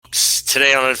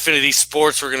Today on Infinity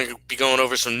Sports, we're going to be going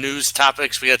over some news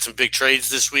topics. We had some big trades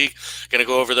this week. Going to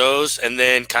go over those and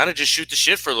then kind of just shoot the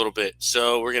shit for a little bit.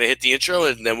 So we're going to hit the intro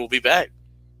and then we'll be back.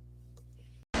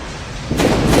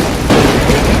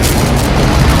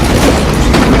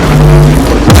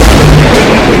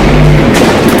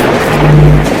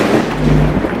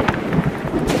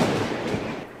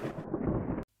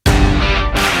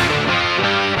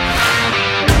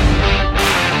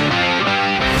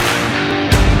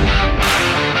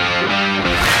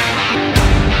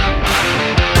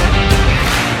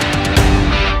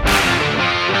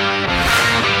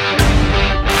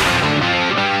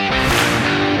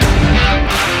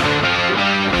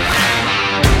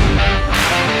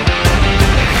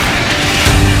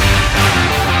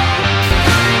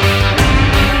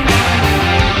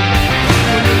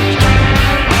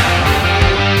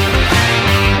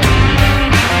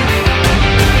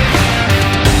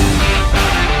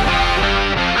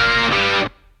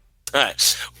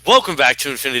 Welcome back to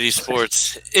Infinity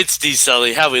Sports. It's D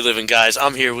Sully. How we living, guys?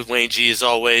 I'm here with Wayne G as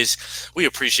always. We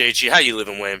appreciate you. How you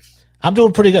living, Wayne? I'm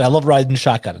doing pretty good. I love riding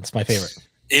shotgun. It's my favorite.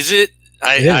 Is it?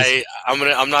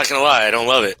 I'm not gonna lie. I don't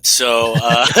love it. So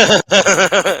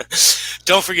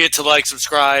don't forget to like,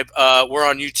 subscribe. We're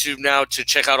on YouTube now to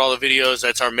check out all the videos.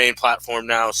 That's our main platform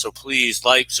now. So please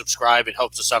like, subscribe. It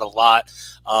helps us out a lot.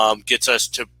 Gets us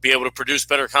to be able to produce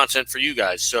better content for you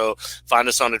guys. So find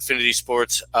us on Infinity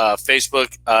Sports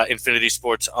Facebook, Infinity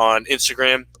Sports on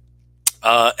Instagram,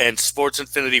 and Sports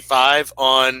Infinity 5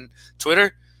 on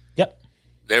Twitter.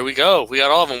 There we go. We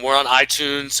got all of them. We're on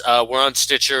iTunes. We're on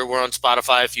Stitcher. We're on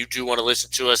Spotify if you do want to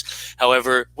listen to us.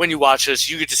 However, when you watch us,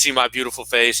 you get to see my beautiful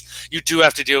face. You do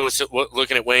have to deal with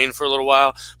looking at Wayne for a little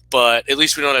while, but at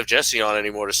least we don't have Jesse on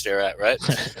anymore to stare at, right?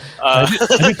 I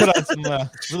did put on some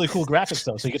really cool graphics,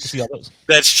 though, so you get to see all those.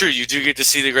 That's true. You do get to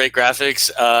see the great graphics.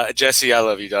 Jesse, I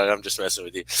love you, dog. I'm just messing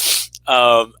with you.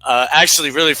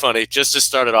 Actually, really funny, just to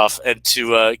start it off and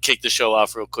to kick the show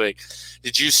off real quick.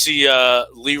 Did you see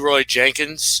Leroy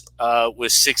Jenkins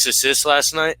with 6 assists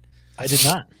last night? I did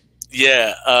not.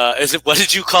 Yeah. What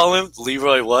did you call him?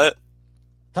 Leroy what?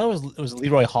 I thought it was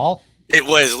Leroy Hall. It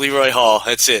was Leroy Hall.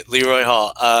 That's it. Leroy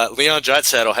Hall. Leon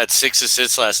Draisaitl had 6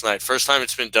 assists last night. First time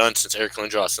it's been done since Eric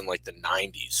Lindros in like the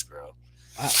 90s, bro.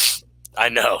 Wow. I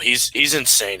know. He's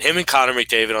insane. Him and Connor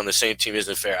McDavid on the same team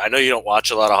isn't fair. I know you don't watch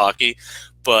a lot of hockey,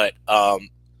 but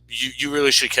you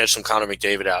really should catch some Connor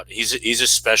McDavid out. He's a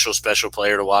special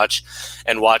player to watch,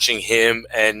 and watching him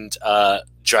and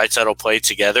Draisaitl play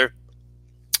together,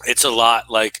 it's a lot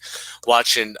like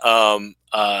watching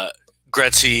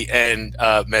Gretzky and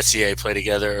Messier play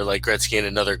together, or like Gretzky and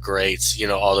another greats,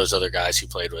 all those other guys he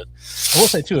played with. I will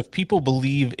say, too, if people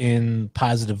believe in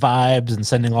positive vibes and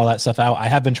sending all that stuff out, I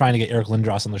have been trying to get Eric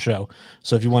Lindros on the show.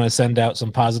 So if you want to send out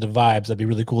some positive vibes, that'd be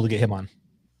really cool to get him on.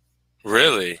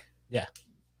 Really? Yeah.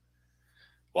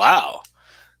 Wow.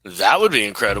 That would be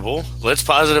incredible. Let's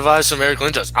positivize some Eric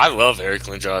Lindros. I love Eric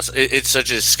Lindros. It's such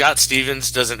as Scott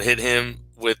Stevens doesn't hit him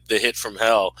with the hit from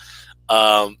hell.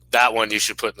 That one you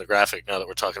should put in the graphic now that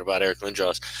we're talking about Eric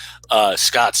Lindros.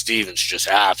 Scott Stevens just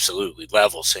absolutely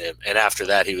levels him. And after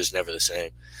that, he was never the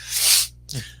same.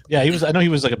 Yeah, I know he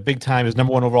was like a big time. His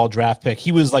number 1 overall draft pick.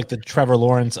 He was like the Trevor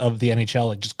Lawrence of the NHL.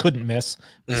 Like, just couldn't miss.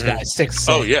 This guy 6'6".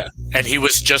 Oh yeah, and he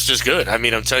was just as good. I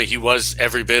mean, I'm telling you, he was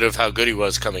every bit of how good he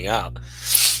was coming out.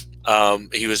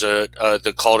 He was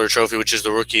the Calder Trophy, which is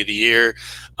the Rookie of the Year.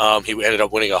 He ended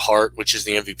up winning a Hart, which is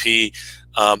the MVP.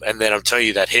 And then I'm telling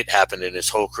you, that hit happened in his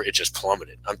whole career. It just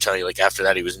plummeted. I'm telling you, like after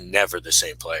that, he was never the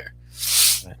same player.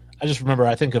 I just remember,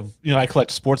 I think of, I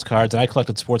collect sports cards, and I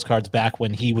collected sports cards back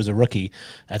when he was a rookie.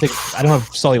 I don't know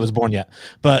if Sully was born yet,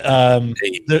 but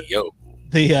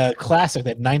the classic,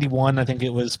 that 91, I think it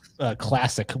was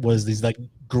classic, was these like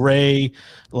gray,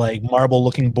 like marble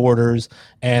looking borders.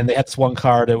 And they had this one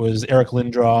card. It was Eric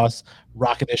Lindros,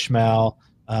 Rocket Ishmael,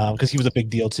 because he was a big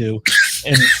deal too.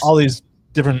 And all these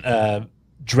different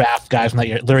draft guys from that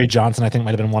year. Larry Johnson, I think,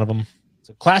 might have been one of them.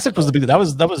 So classic was the big, that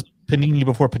was Panini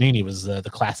before Panini was the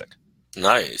classic.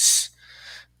 Nice.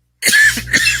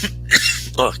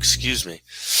 Oh, excuse me.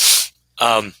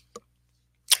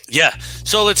 Yeah.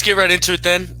 So let's get right into it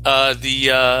then.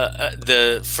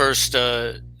 The first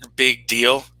big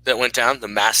deal that went down, the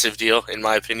massive deal, in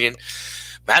my opinion,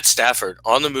 Matt Stafford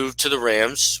on the move to the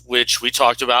Rams, which we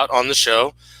talked about on the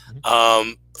show.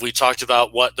 We talked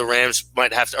about what the Rams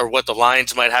might have to, or what the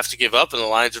Lions might have to give up, and the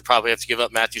Lions would probably have to give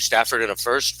up Matthew Stafford in a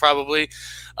first, probably.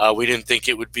 We didn't think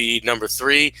it would be number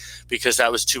 3 because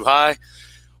that was too high.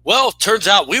 Well, turns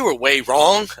out we were way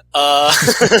wrong.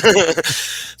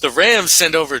 The Rams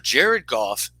send over Jared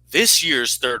Goff, this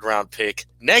year's third-round pick,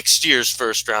 next year's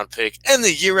first-round pick, and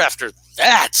the year after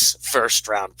that's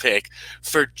first-round pick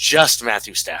for just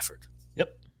Matthew Stafford.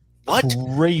 Yep. What?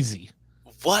 Crazy.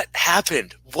 What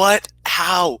happened? What?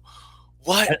 How?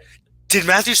 What? Did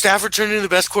Matthew Stafford turn into the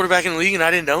best quarterback in the league and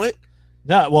I didn't know it?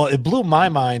 No, well, it blew my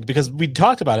mind because we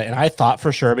talked about it, and I thought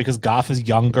for sure because Goff is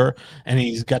younger and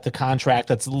he's got the contract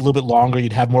that's a little bit longer,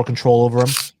 you'd have more control over him.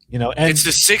 And it's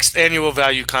the 6th annual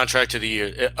value contract of the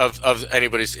year of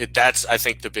anybody's. That's, I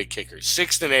think, the big kicker.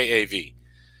 6th in AAV.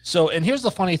 So, and here's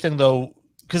the funny thing, though,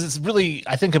 because it's really,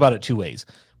 I think about it two ways.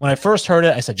 When I first heard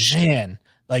it, I said, man,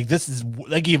 like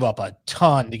they gave up a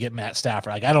ton to get Matt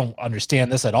Stafford. Like, I don't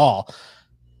understand this at all.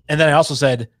 And then I also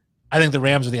said, I think the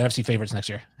Rams are the NFC favorites next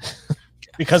year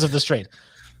because of this trade.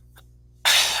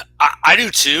 I do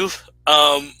too.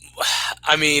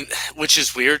 I mean, which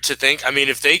is weird to think. I mean,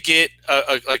 if they get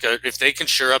if they can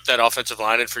shore up that offensive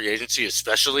line in free agency,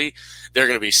 especially, they're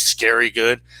going to be scary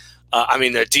good. I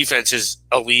mean, their defense is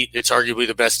elite. It's arguably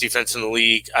the best defense in the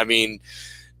league. I mean,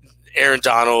 Aaron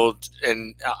Donald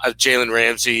and Jalen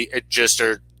Ramsey just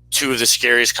are two of the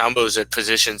scariest combos at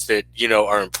positions that,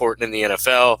 are important in the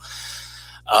NFL.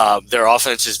 Their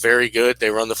offense is very good. They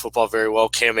run the football very well.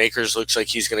 Cam Akers looks like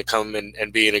he's going to come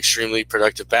and be an extremely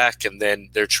productive back. And then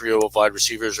their trio of wide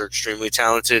receivers are extremely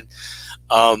talented.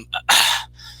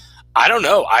 I don't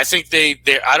know. I think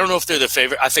I don't know if they're the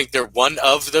favorite. I think they're one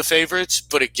of the favorites.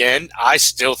 But again, I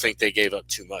still think they gave up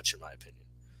too much, in my opinion.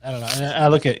 I don't know. And I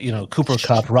look at, Cooper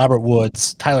Kupp, Robert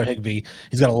Woods, Tyler Higbee.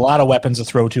 He's got a lot of weapons to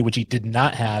throw to, which he did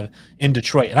not have in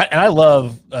Detroit. And I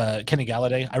love Kenny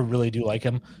Galladay. I really do like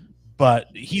him. But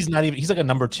he's like a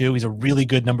number 2. He's a really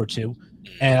good number 2.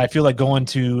 And I feel like going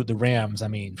to the Rams, I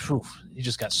mean, he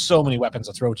just got so many weapons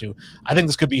to throw to. I think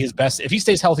this could be his best. If he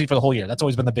stays healthy for the whole year, that's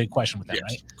always been the big question with that,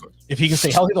 right? If he can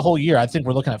stay healthy the whole year, I think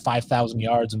we're looking at 5,000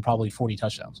 yards and probably 40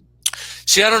 touchdowns.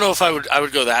 See, I don't know if I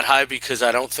would go that high because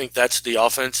I don't think that's the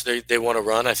offense they want to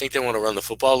run. I think they want to run the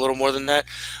football a little more than that.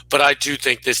 But I do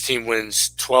think this team wins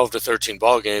 12 to 13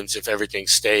 ball games if everything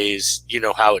stays,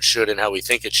 how it should and how we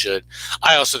think it should.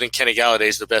 I also think Kenny Galladay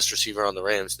is the best receiver on the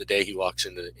Rams the day he walks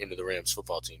into the Rams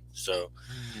football team. So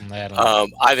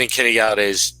I think Kenny Galladay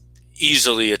is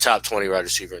easily a top 20 wide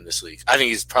receiver in this league. I think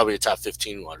he's probably a top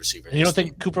 15 wide receiver. And you don't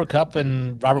think Cooper Kupp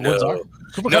and Robert Woods are?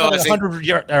 Cooper Kupp had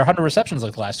 100 receptions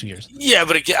like the last 2 years. Yeah,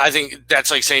 but again, I think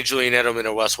that's like saying Julian Edelman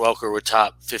or Wes Welker were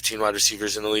top 15 wide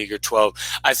receivers in the league or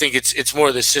 12. I think it's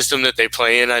more the system that they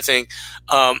play in. I think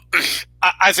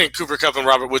I think Cooper Kupp and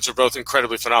Robert Woods are both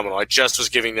incredibly phenomenal. I just was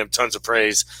giving them tons of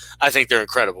praise. I think they're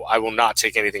incredible. I will not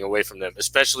take anything away from them,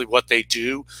 especially what they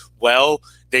do well.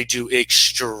 They do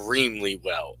extremely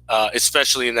well,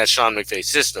 especially in that Sean McVay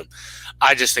system.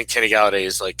 I just think Kenny Galladay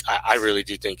is I really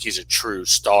do think he's a true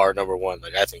star number 1.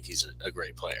 I think he's a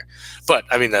great player. But,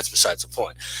 I mean, that's besides the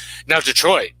point. Now,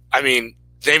 Detroit, I mean,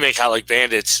 they make out like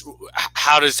bandits.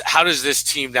 How does this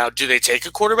team now, do they take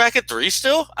a quarterback at 3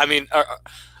 still? I mean,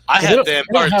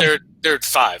 they're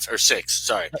 5 or 6,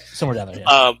 sorry. Somewhere down there,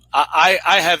 yeah.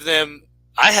 I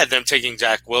had them taking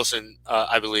Zach Wilson,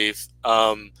 I believe.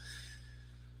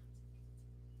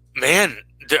 Man,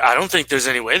 I don't think there's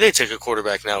any way they take a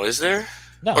quarterback now, is there?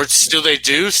 No. Or still they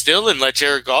do and let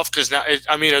Jared Goff? Because now,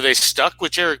 I mean, are they stuck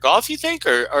with Jared Goff, you think?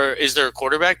 Or is there a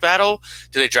quarterback battle?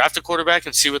 Do they draft a quarterback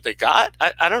and see what they got?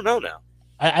 I don't know now.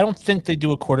 I don't think they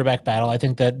do a quarterback battle. I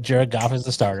think that Jared Goff is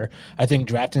the starter. I think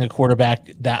drafting a quarterback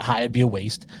that high would be a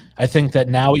waste. I think that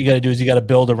now what you got to do is you got to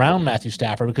build around Matthew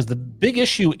Stafford because the big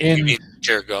issue in you mean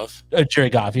Jared Goff.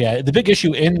 Jared Goff, yeah. The big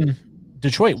issue in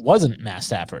Detroit wasn't Matt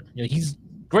Stafford. He's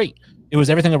great. It was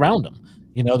everything around him.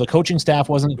 The coaching staff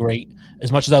wasn't great.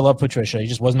 As much as I love Patricia, he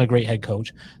just wasn't a great head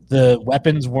coach. The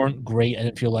weapons weren't great. I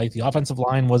didn't feel like the offensive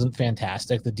line wasn't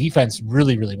fantastic. The defense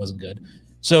really, really wasn't good.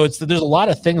 So there's a lot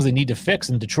of things they need to fix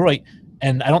in Detroit,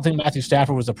 and I don't think Matthew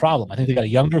Stafford was a problem. I think they got a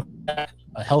younger,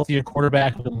 a healthier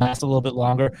quarterback who can last a little bit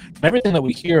longer. From everything that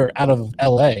we hear out of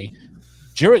L.A.,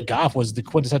 Jared Goff was the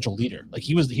quintessential leader.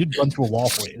 He'd run through a wall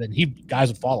for you, and guys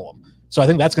would follow him. So I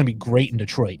think that's going to be great in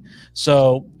Detroit.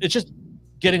 So it's just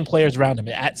getting players around him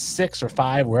at 6 or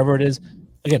 5, wherever it is.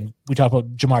 Again, we talk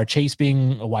about Jamar Chase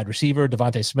being a wide receiver,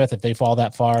 Devontae Smith, if they fall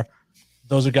that far.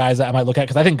 Those are guys that I might look at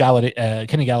because I think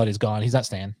Kenny Galladay is gone. He's not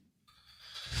staying.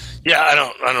 Yeah, I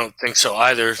don't think so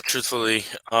either, truthfully.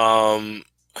 I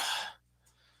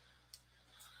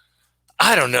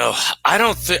don't know.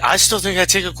 I still think I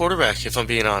take a quarterback, if I'm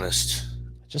being honest.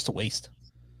 Just a waste.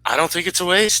 I don't think it's a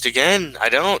waste. Again, I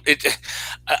don't.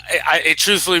 I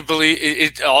truthfully believe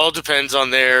it all depends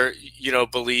on their,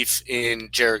 belief in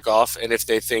Jared Goff and if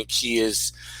they think he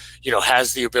is,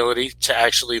 has the ability to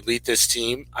actually lead this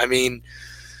team. I mean,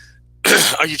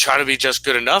 are you trying to be just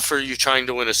good enough, or are you trying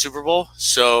to win a Super Bowl?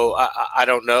 So I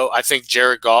don't know. I think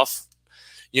Jared Goff,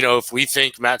 if we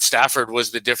think Matt Stafford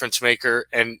was the difference maker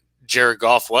and Jared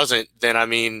Goff wasn't, then I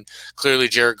mean, clearly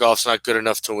Jared Goff's not good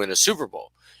enough to win a Super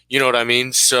Bowl. You know what I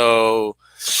mean? So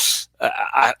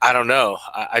I don't know.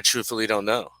 I truthfully don't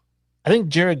know. I think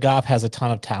Jared Goff has a ton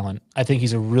of talent. I think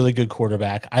he's a really good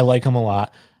quarterback. I like him a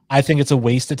lot. I think it's a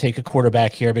waste to take a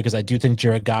quarterback here because I do think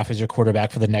Jared Goff is your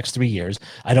quarterback for the next 3 years.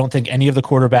 I don't think any of the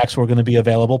quarterbacks who are going to be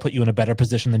available put you in a better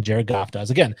position than Jared Goff does.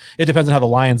 Again, it depends on how the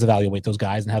Lions evaluate those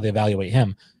guys and how they evaluate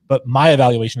him. But my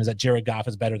evaluation is that Jared Goff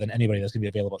is better than anybody that's going to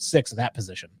be available at 6 in that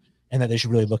position, and that they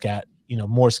should really look at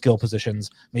more skill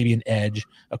positions, maybe an edge,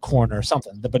 a corner,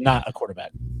 something, but not a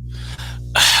quarterback.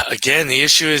 Again, the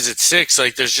issue is at 6.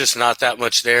 Like, there's just not that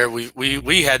much there.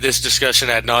 We had this discussion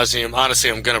ad nauseum. Honestly,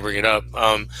 I'm going to bring it up.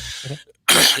 About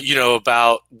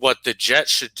what the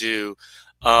Jets should do,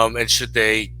 and should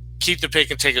they keep the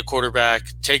pick and take a quarterback,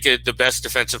 take the best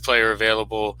defensive player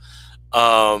available,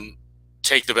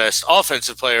 take the best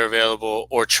offensive player available,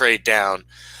 or trade down.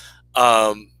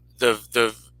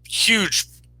 The huge,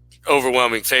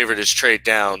 overwhelming favorite is trade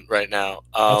down right now.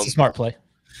 That's a smart play.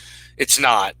 It's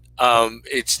not.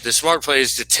 It's the smart play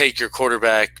is to take your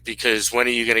quarterback, because when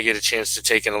are you going to get a chance to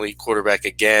take an elite quarterback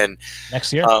again?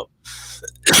 Next year. Well,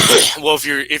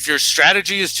 if your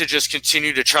strategy is to just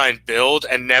continue to try and build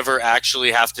and never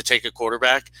actually have to take a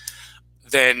quarterback,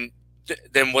 then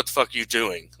what the fuck are you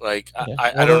doing? Like, okay.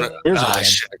 I don't know. I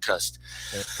should have cussed.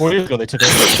 4 years ago, they took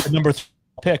a number 3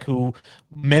 pick who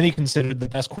many considered the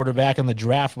best quarterback in the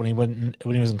draft when he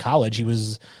was in college. He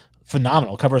was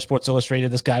phenomenal. Cover of Sports Illustrated.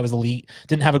 This guy was elite.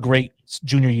 Didn't have a great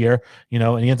junior year,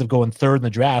 and he ends up going 3rd in the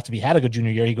draft. If he had a good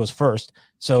junior year, he goes 1st.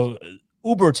 So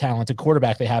uber talented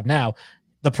quarterback they have now.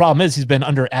 The problem is he's been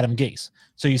under Adam Gase.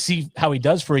 So you see how he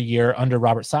does for a year under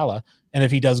Robert Saleh. And if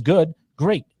he does good,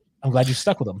 great. I'm glad you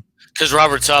stuck with him. Because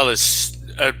Robert Saleh's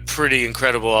a pretty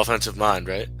incredible offensive mind,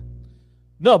 right?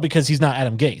 No, because he's not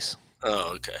Adam Gase.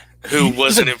 Oh, okay. Who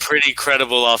wasn't a pretty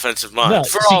credible offensive mind. No,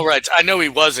 all rights. I know he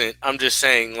wasn't. I'm just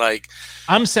saying,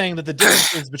 I'm saying that the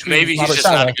difference is between maybe Robert he's just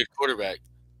Saleh, not a good quarterback.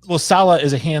 Well, Saleh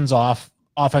is a hands-off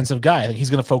offensive guy.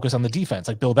 He's going to focus on the defense,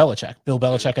 like Bill Belichick. Bill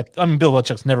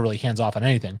Belichick's never really hands-off on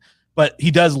anything, but he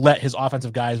does let his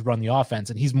offensive guys run the offense,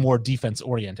 and he's more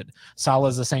defense-oriented. Saleh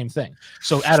is the same thing.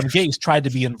 So Adam Gase tried to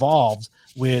be involved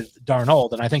with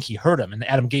Darnold, and I think he hurt him, and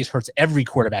Adam Gase hurts every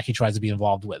quarterback he tries to be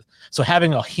involved with. So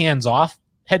having a hands-off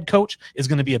head coach is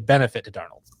going to be a benefit to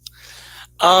Darnold.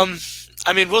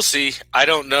 I mean, we'll see. I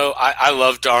don't know. I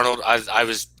love Darnold. I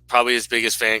was probably his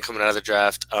biggest fan coming out of the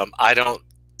draft. I don't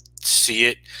see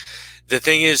it. The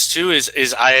thing is, too,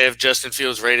 is I have Justin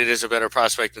Fields rated as a better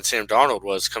prospect than Sam Darnold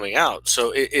was coming out.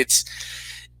 So it's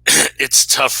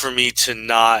tough for me to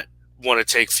not want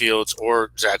to take Fields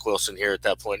or Zach Wilson here at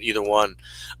that point, either one,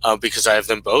 because I have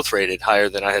them both rated higher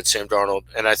than I had Sam Darnold,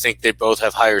 and I think they both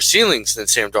have higher ceilings than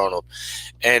Sam Darnold.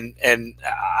 And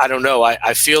I don't know.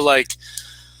 I feel like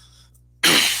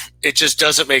it just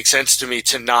doesn't make sense to me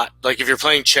to not, like, if you're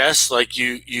playing chess, like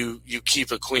you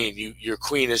keep a queen. Your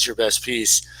queen is your best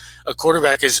piece. A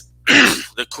quarterback is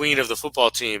the queen of the football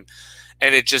team,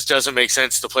 and it just doesn't make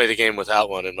sense to play the game without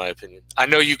one, in my opinion. I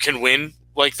know you can win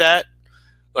like that,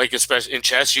 like especially in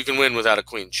chess, you can win without a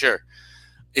queen. Sure,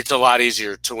 it's a lot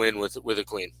easier to win with a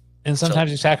queen. And sometimes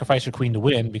you sacrifice your queen to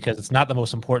win because it's not the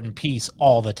most important piece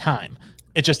all the time.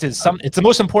 It just is it's the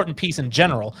most important piece in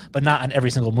general, but not on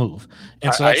every single move.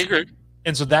 And so I agree.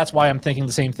 And so that's why I'm thinking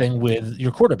the same thing with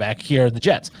your quarterback here, the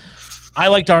Jets. I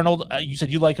like Darnold. You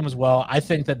said you like him as well. I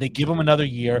think that they give him another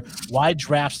year. Why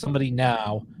draft somebody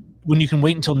now when you can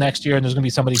wait until next year and there's going to be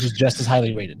somebody who's just as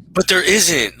highly rated? But there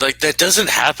isn't. Like, that doesn't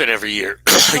happen every year.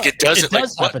 It doesn't. It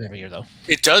does happen every year, though.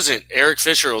 It doesn't. Eric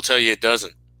Fisher will tell you it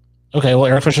doesn't. Okay, well,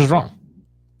 Eric Fisher's wrong.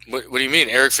 What do you mean?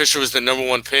 Eric Fisher was the number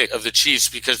 1 pick of the Chiefs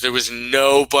because there was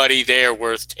nobody there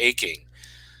worth taking.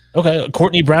 Okay,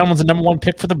 Courtney Brown was the number 1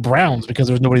 pick for the Browns because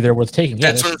there was nobody there worth taking.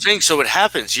 That's what I'm saying. So it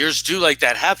happens. Years do like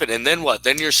that happen. And then what?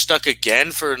 Then you're stuck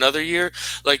again for another year?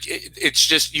 Like, it's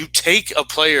just you take a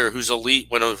player who's elite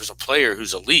when there's a player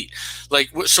who's elite. Like,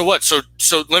 so what? So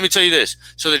let me tell you this.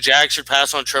 So the Jags should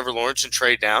pass on Trevor Lawrence and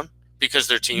trade down? Because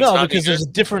their team's not because there's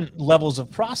different levels of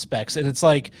prospects. And it's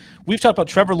like, we've talked about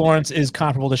Trevor Lawrence is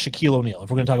comparable to Shaquille O'Neal,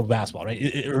 if we're going to talk about basketball,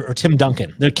 right? Or Tim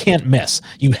Duncan. They can't miss.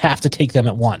 You have to take them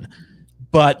at 1.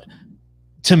 But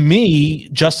to me,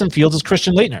 Justin Fields is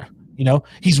Christian Laettner.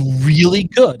 He's really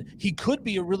good. He could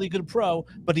be a really good pro,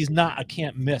 but he's not a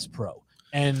can't miss pro.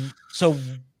 And so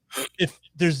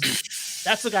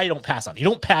that's the guy you don't pass on. You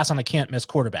don't pass on a can't miss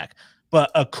quarterback.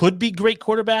 But a could be great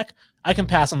quarterback, I can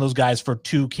pass on those guys for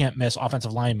 2 can't miss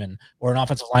offensive linemen or an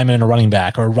offensive lineman and a running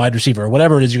back or a wide receiver or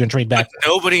whatever it is you can trade back. But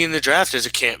nobody in the draft is a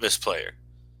can't miss player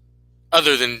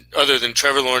other than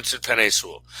Trevor Lawrence and Penei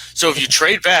Sewell. So if you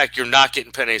trade back, you're not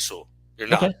getting Penei Sewell. You're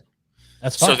not. Okay.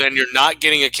 That's fine. So then you're not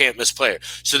getting a can't miss player.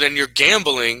 So then you're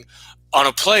gambling on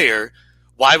a player.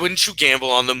 Why wouldn't you gamble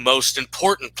on the most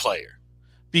important player?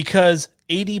 Because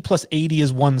 80 plus 80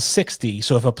 is 160.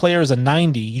 So if a player is a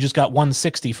 90, you just got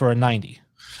 160 for a 90.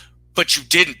 But you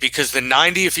didn't, because the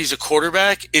 90, if he's a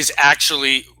quarterback, is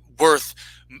actually worth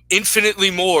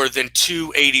infinitely more than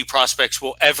 280 prospects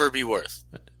will ever be worth.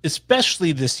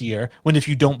 Especially this year, when if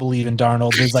you don't believe in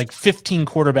Darnold, there's like 15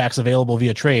 quarterbacks available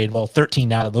via trade. Well, 13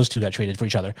 now that those two got traded for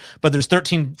each other. But there's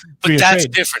 13 But that's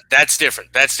trade. different. That's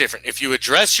different. That's different. If you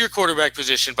address your quarterback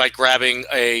position by grabbing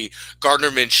a Gardner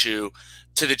Minshew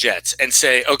to the Jets and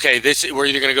say, okay, we're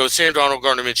either going to go Sam Darnold,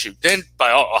 Gardner Minshew, then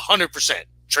by 100%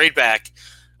 trade back,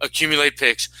 accumulate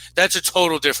picks. That's a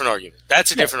total different argument.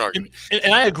 That's a different argument.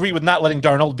 And I agree with not letting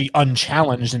Darnold be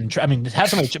unchallenged and have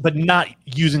somebody, but not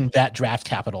using that draft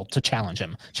capital to challenge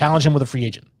him. Challenge him with a free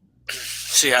agent.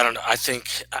 See, I don't know. I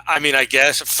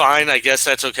guess fine. I guess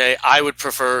that's okay. I would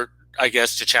prefer, I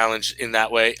guess, to challenge in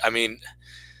that way. I mean,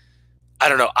 I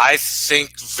don't know. I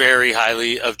think very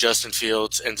highly of Justin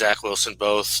Fields and Zach Wilson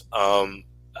both.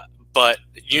 But,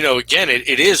 again,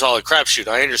 it is all a crapshoot.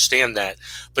 I understand that.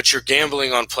 But you're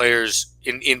gambling on players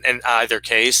in either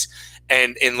case.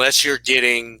 And unless you're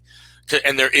getting –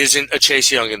 and there isn't a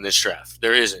Chase Young in this draft.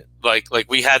 There isn't. Like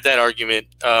we had that argument,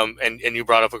 and you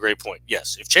brought up a great point.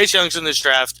 Yes, if Chase Young's in this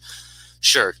draft,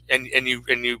 sure. And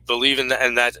you believe in that,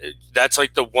 and that's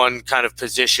like the one kind of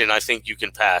position I think you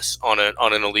can pass on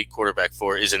an elite quarterback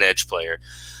for is an edge player.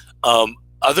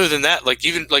 Other than that,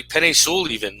 even Penei Sewell,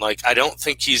 I don't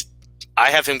think I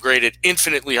have him graded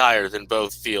infinitely higher than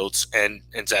both Fields and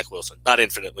Zach Wilson. Not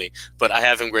infinitely, but I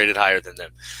have him graded higher than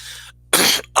them.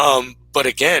 But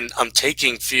again, I'm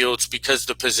taking Fields because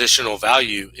the positional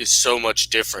value is so much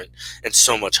different and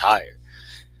so much higher.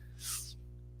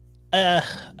 I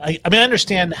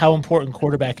understand how important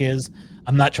quarterback is.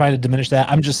 I'm not trying to diminish that.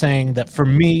 I'm just saying that for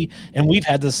me, and we've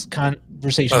had this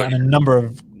conversation on a number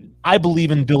of, I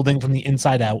believe in building from the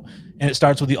inside out, and it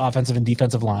starts with the offensive and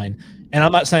defensive line. And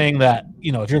I'm not saying that,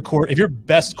 if your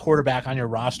best quarterback on your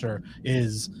roster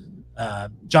is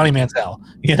Johnny Manziel,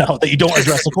 that you don't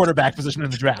address the quarterback position in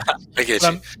the draft. I get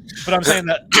you. But I'm saying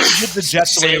that with the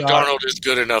Jets, Sam Darnold is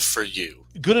good enough for you.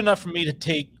 Good enough for me to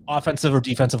take offensive or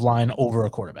defensive line over a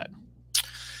quarterback.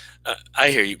 I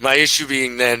hear you. My issue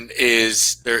being then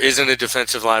is there isn't a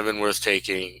defensive lineman worth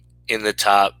taking in the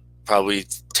top probably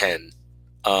 10.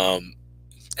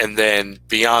 And then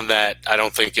beyond that, I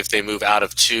don't think if they move out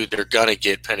of 2, they're going to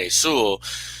get Penei Sewell,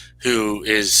 who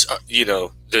is,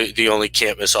 the only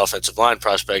can't miss offensive line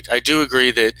prospect. I do agree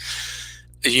that,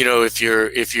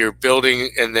 if you're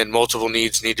building and then multiple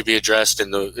needs need to be addressed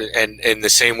and the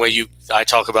same way I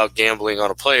talk about gambling on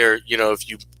a player, if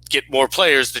you get more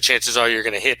players, the chances are you're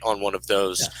going to hit on one of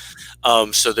those.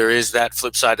 Yeah. So there is that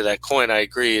flip side of that coin. I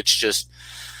agree. It's just,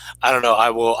 I don't know.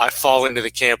 I fall into the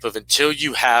camp of until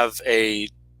you have a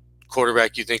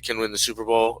quarterback you think can win the Super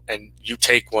Bowl, and you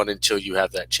take one until you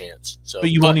have that chance. So,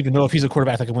 but you won't even know if he's a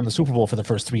quarterback that can win the Super Bowl for the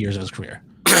first 3 years of his career.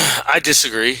 I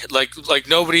disagree. Like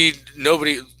nobody,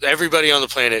 everybody on the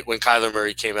planet when Kyler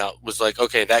Murray came out was like,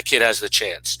 okay, that kid has the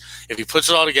chance. If he puts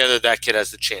it all together, that kid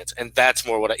has the chance. And that's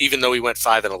more even though he went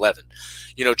 5-11,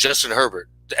 Justin Herbert,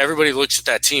 everybody looks at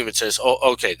that team and says,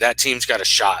 oh, okay, that team's got a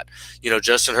shot.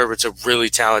 Justin Herbert's a really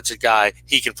talented guy.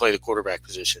 He can play the quarterback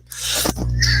position.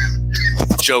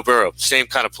 Joe Burrow, same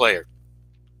kind of player,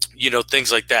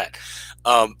 things like that.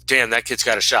 Damn, that kid's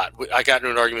got a shot. I got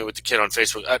into an argument with the kid on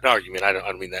Facebook. An argument, I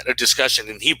don't mean that. A discussion,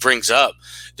 and he brings up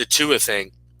the Tua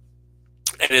thing.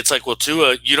 And it's like, well,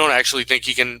 Tua, you don't actually think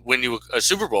he can win you a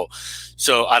Super Bowl.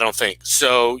 So I don't think.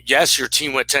 So, yes, your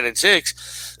team went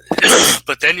 10-6,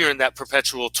 but then you're in that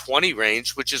perpetual 20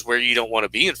 range, which is where you don't want to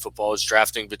be in football, is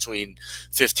drafting between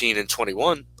 15 and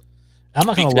 21. I'm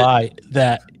not going to lie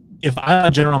that if I'm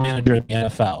a general manager in the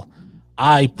NFL,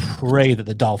 I pray that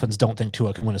the Dolphins don't think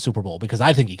Tua can win a Super Bowl, because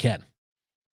I think he can.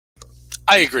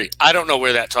 I agree. I don't know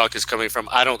where that talk is coming from.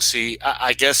 I don't see.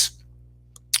 I guess,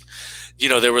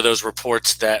 there were those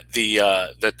reports that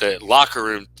the locker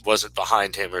room wasn't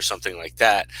behind him or something like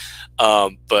that.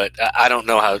 But I don't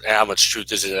know how much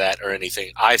truth is in that or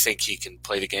anything. I think he can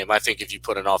play the game. I think if you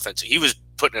put an offense, he was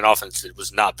putting an offense that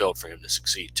was not built for him to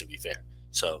succeed, to be fair.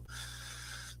 So,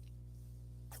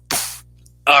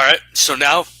 all right. So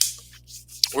now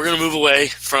we're going to move away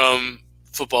from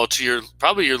football to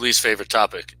probably your least favorite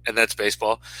topic, and that's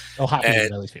baseball. Oh, hockey would be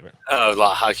And my least favorite.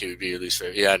 hockey would be your least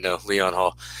favorite. Yeah, no, Leon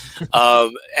Hall.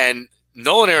 And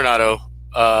Nolan Arenado,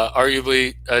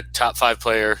 arguably a top 5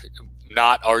 player,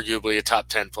 not arguably a top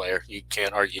 10 player. You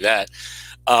can't argue that.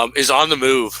 Is on the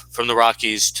move from the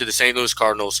Rockies to the St. Louis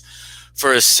Cardinals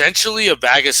for essentially a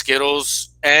bag of Skittles,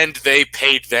 and they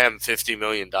paid them $50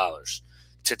 million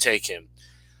to take him.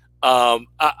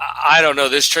 I don't know.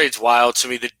 This trade's wild to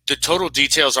me. The total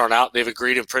details aren't out. They've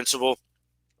agreed in principle.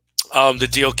 The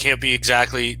deal can't be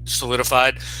exactly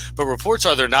solidified, but reports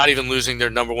are they're not even losing their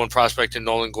number 1 prospect in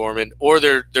Nolan Gorman or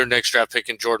their next draft pick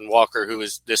in Jordan Walker, who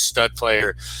is this stud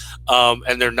player,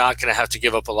 and they're not going to have to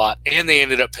give up a lot. And they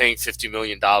ended up paying $50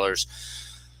 million.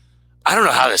 I don't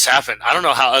know how this happened. I don't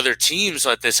know how other teams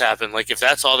let this happen. Like, if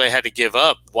that's all they had to give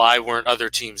up, why weren't other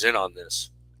teams in on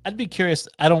this? I'd be curious.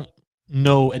 I don't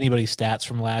know anybody's stats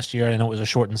from last year. I know it was a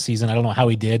shortened season. I don't know how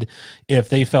he did, if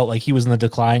they felt like he was in the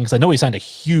decline, because I know he signed a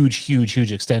huge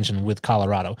extension with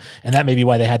Colorado, and that may be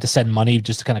why they had to send money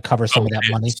just to kind of cover some of that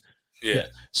money. Yeah.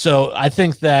 So I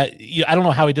think that I don't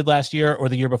know how he did last year or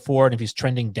the year before, and if he's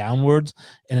trending downwards.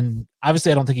 And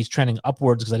obviously, I don't think he's trending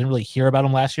upwards because I didn't really hear about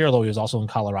him last year, although he was also in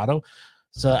Colorado.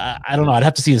 So I don't know. I'd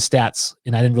have to see his stats,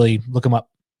 and I didn't really look him up.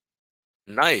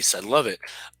 Nice. I love it.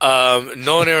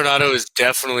 Nolan Arenado is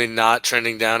definitely not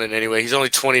trending down in any way. He's only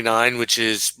 29, which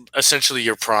is essentially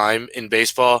your prime in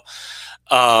baseball.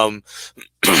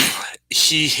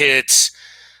 He hits,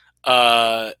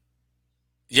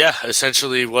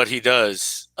 essentially what he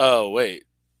does. Oh, wait.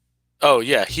 Oh,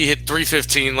 yeah. He hit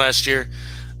 315 last year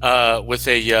with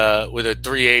a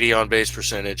 380 on base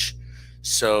percentage.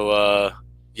 So,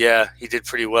 yeah, he did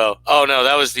pretty well. Oh, no,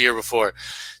 that was the year before.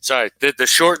 Sorry, the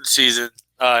shortened season,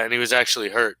 and he was actually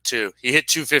hurt too. He hit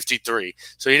 253,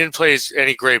 so he didn't play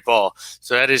any great ball.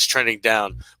 So that is trending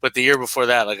down. But the year before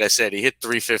that, like I said, he hit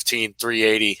 315,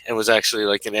 380, and was actually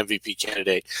like an MVP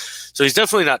candidate. So he's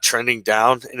definitely not trending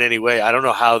down in any way. I don't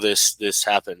know how this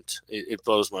happened. It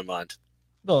blows my mind.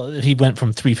 Well, if he went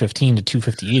from 315 to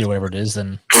 258 or whatever it is,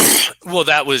 then well,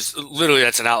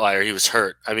 that's an outlier. He was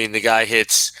hurt. I mean, the guy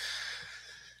hits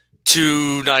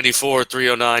 294,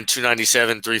 309,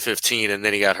 297, 315, and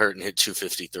then he got hurt and hit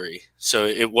 253. So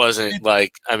it wasn't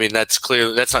like, I mean, that's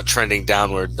not trending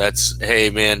downward. That's,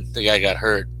 hey, man, the guy got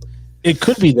hurt. It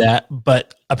could be that,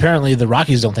 but apparently the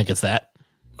Rockies don't think it's that.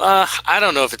 I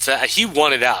don't know if it's that. He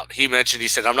wanted out. He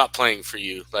said, I'm not playing for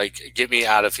you. Like, get me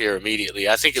out of here immediately.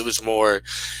 I think it was more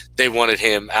they wanted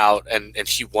him out, and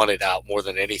he wanted out more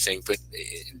than anything. But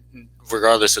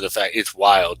regardless of the fact, it's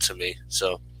wild to me.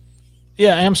 So.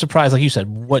 Yeah, I am surprised. Like you said,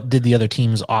 what did the other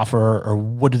teams offer, or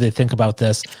what do they think about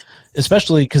this?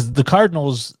 Especially because the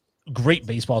Cardinals, great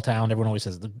baseball town. Everyone always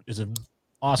says is an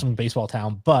awesome baseball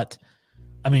town. But,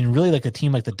 I mean, really, like a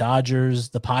team like the Dodgers,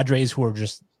 the Padres, who are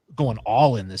just going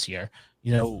all in this year,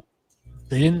 they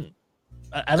didn't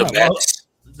 – I don't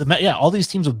know. All these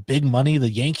teams with big money,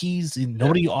 the Yankees,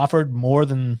 nobody offered more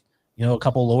than, a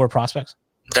couple lower prospects.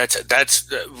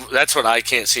 That's what I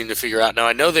can't seem to figure out. Now,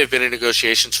 I know they've been in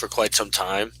negotiations for quite some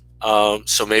time.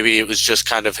 So maybe it was just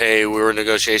kind of, hey, we were in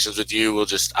negotiations with you.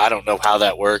 I don't know how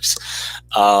that works.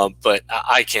 But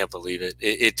I can't believe it.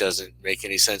 It doesn't make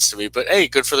any sense to me. But, hey,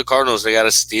 good for the Cardinals. They got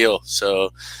a steal.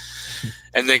 So,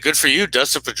 and then good for you.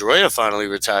 Dustin Pedroia finally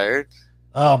retired.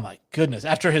 Oh, my goodness.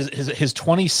 After his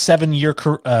 27-year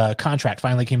contract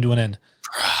finally came to an end.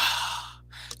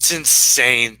 It's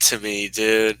insane to me,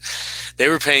 dude. They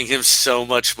were paying him so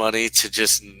much money to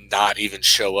just not even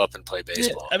show up and play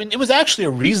baseball. Yeah, I mean, it was actually a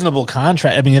reasonable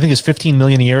contract. I mean, I think it's $15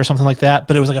 million a year or something like that.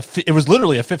 But it was it was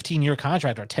literally a 15-year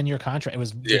contract or a 10-year contract. It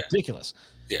was ridiculous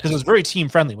because it was very team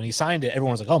friendly. When he signed it,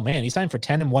 everyone was like, "Oh man, he signed for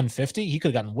 10 and 150. He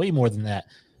could have gotten way more than that."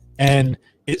 And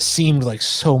it seemed like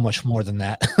so much more than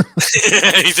that.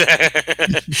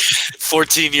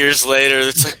 14 years later,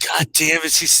 it's like, God damn,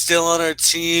 is he still on our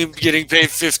team getting paid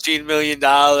 $15 million?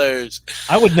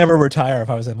 I would never retire if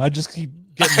I was him. I'd just keep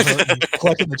getting hurt and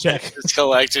collecting the check. Just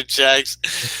collecting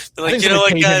checks. They're like, you know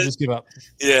what, guys? Just give up.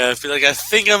 Yeah, I feel like I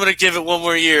think I'm going to give it one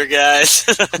more year, guys.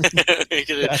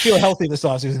 I feel healthy this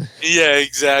offseason. Yeah,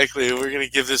 exactly. We're going to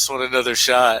give this one another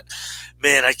shot.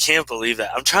 Man, I can't believe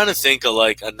that. I'm trying to think of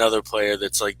like another player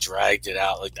that's like dragged it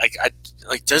out.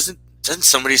 Like doesn't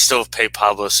somebody still pay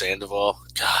Pablo Sandoval?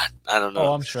 God, I don't know.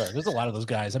 Oh, I'm sure. There's a lot of those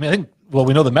guys. I mean,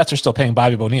 we know the Mets are still paying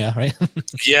Bobby Bonilla, right?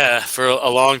 Yeah, for a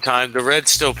long time. The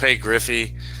Reds still pay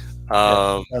Griffey.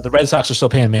 The Red Sox are still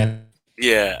paying Man.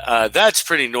 Yeah, that's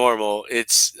pretty normal.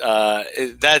 It's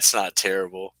that's not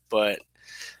terrible, but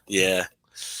yeah.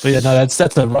 But yeah, no, that's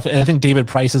a rough. And I think David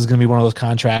Price is going to be one of those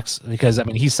contracts because I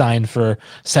mean he signed for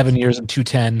 7 years and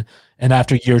 210, and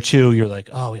after year 2, you're like,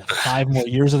 oh, we have 5 more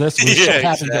years of this. We're so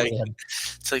happy to get rid of him.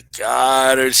 It's like,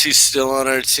 God, is he still on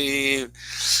our team?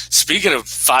 Speaking of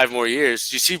 5 more years,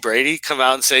 do you see Brady come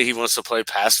out and say he wants to play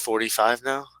past 45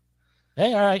 now?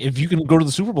 Hey, all right, if you can go to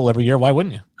the Super Bowl every year, why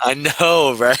wouldn't you? I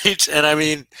know, right? And I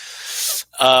mean,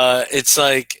 it's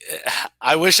like,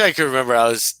 I wish I could remember. I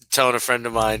was telling a friend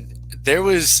of mine, there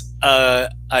was,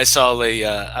 I saw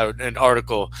an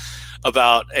article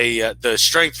about the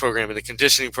strength program and the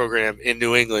conditioning program in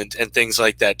New England and things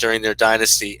like that during their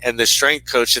dynasty. And the strength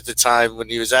coach at the time, when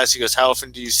he was asked, he goes, how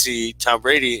often do you see Tom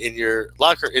Brady in your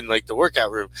locker, in like the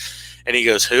workout room? And he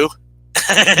goes, who?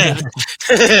 and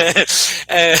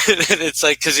it's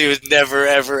like, because he would never,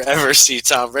 ever, ever see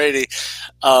Tom Brady.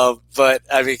 But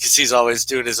I mean, because he's always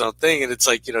doing his own thing. And it's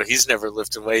like, he's never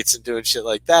lifting weights and doing shit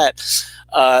like that.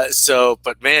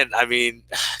 But man, I mean,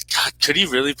 God, could he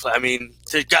really play? I mean,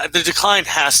 the decline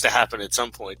has to happen at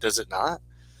some point, does it not?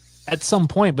 At some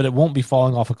point, but it won't be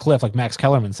falling off a cliff like Max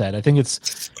Kellerman said. I think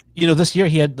it's, this year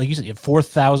he had, like you said,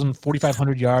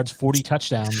 4,500 yards, 40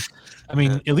 touchdowns. I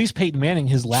mean, at least Peyton Manning,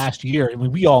 his last year, I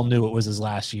mean, we all knew it was his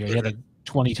last year. He had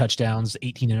 20 touchdowns,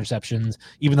 18 interceptions.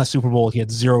 Even the Super Bowl, he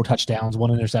had 0 touchdowns,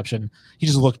 1 interception. He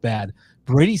just looked bad.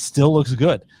 Brady still looks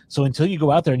good. So until you go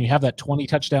out there and you have that 20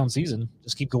 touchdown season,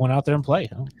 just keep going out there and play.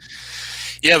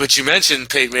 Yeah, but you mentioned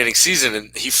Peyton Manning's season,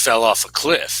 and he fell off a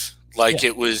cliff.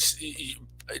 It was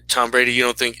Tom Brady. You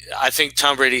don't think? I think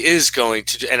Tom Brady is going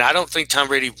to, and I don't think Tom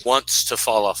Brady wants to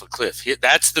fall off a cliff.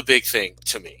 That's the big thing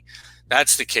to me.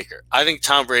 That's the kicker. I think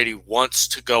Tom Brady wants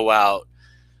to go out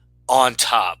on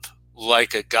top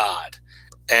like a god.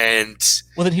 And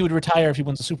well, then he would retire if he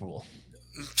wins the Super Bowl.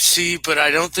 See, but I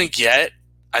don't think yet.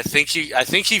 I think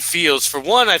he feels, for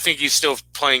one, I think he's still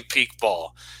playing peak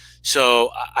ball.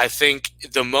 So I think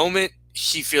the moment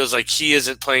he feels like he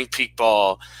isn't playing peak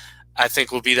ball, I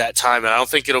think will be that time. And I don't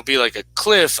think it'll be like a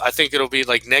cliff. I think it'll be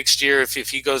like next year if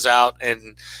he goes out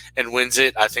and wins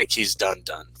it, I think he's done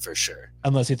for sure.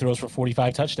 Unless he throws for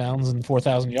 45 touchdowns and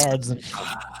 4,000 yards. And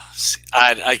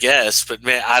I guess, but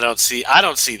man, I don't see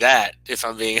that, if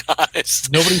I'm being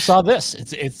honest. Nobody saw this.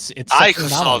 It's I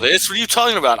saw this. What are you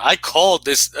talking about? I called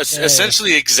this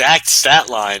essentially exact stat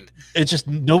line. It's just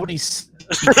nobody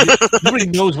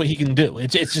knows what he can do.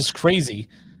 It's just crazy.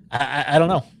 I don't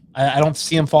know. I don't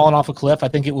see him falling off a cliff. I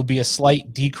think it would be a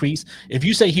slight decrease. If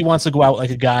you say he wants to go out like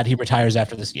a god, he retires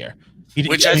after this year. I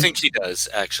think he does,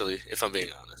 actually, if I'm being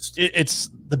honest. It's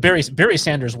the Barry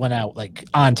Sanders went out like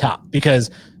on top because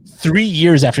 3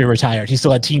 years after he retired, he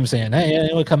still had teams saying, "Hey,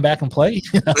 you want to come back and play?" He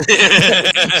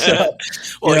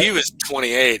was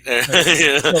 28.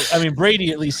 So, I mean,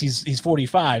 Brady, at least he's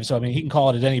 45, so I mean, he can call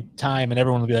it at any time, and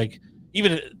everyone will be like,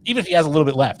 even if he has a little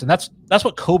bit left, and that's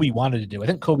what Kobe wanted to do. I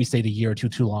think Kobe stayed a year or two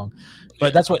too long,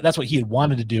 but that's what he had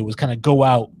wanted to do was kind of go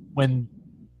out when.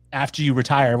 After you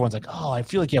retire, everyone's like, "Oh, I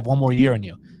feel like you have one more year in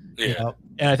you." Yeah.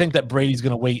 And I think that Brady's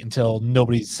going to wait until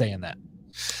nobody's saying that.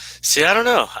 See, I don't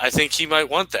know. I think he might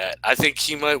want that. I think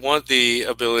he might want the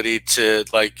ability to,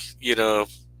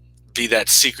 be that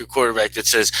secret quarterback that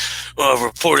says, "Well,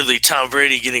 reportedly Tom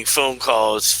Brady getting phone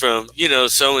calls from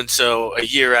so and so a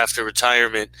year after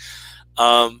retirement."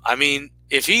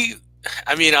 Obviously,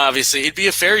 it'd be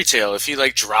a fairy tale if he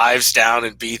drives down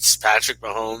and beats Patrick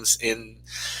Mahomes in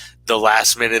the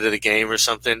last minute of the game or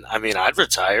something. I mean, I'd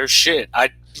retire. Shit.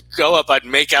 I'd go up, I'd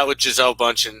make out with Gisele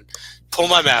Bundchen, pull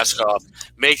my mask off,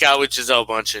 make out with Gisele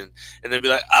Bundchen, and then be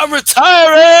like, "I'm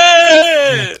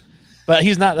retiring!" But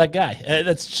he's not that guy.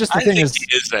 That's just the thing. He is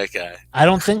that guy. I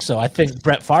don't think so. I think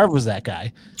Brett Favre was that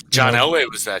guy. John Elway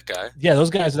was that guy. Yeah,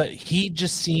 those guys. He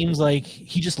just seems like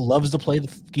he just loves to play the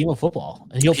game of football,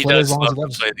 and he'll play as long as he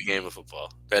loves to play the game of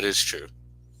football. That is true.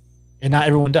 And not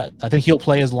everyone does. I think he'll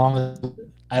play as long as.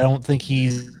 I don't think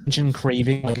he's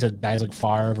craving like guys like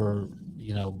Favre or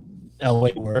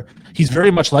Elway were. He's very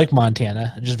much like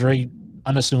Montana, just very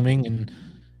unassuming, and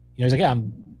he's like,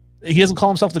 he doesn't call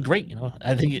himself the great.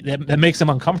 I think that makes him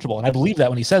uncomfortable, and I believe that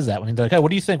when he says that. When he's like, "Hey, what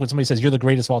do you think?" When somebody says you're the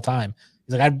greatest of all time,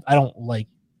 he's like, I don't like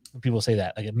when people say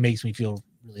that. Like, it makes me feel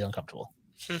really uncomfortable.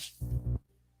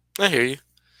 I hear you.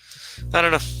 I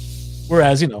don't know.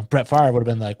 Whereas Brett Favre would have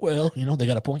been like, well, they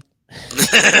got a point.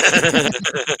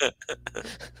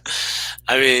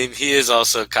 I mean, he is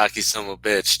also a cocky son of a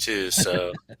bitch too.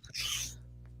 So,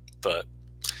 but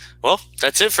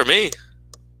that's it for me.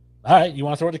 All right, you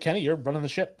want to throw it to Kenny? You're running the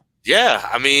ship. Yeah,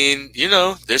 I mean,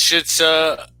 this shit's.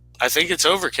 I think it's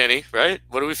over, Kenny. Right?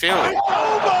 What are we feeling? It's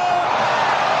over.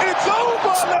 It's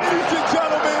over, ladies and gentlemen.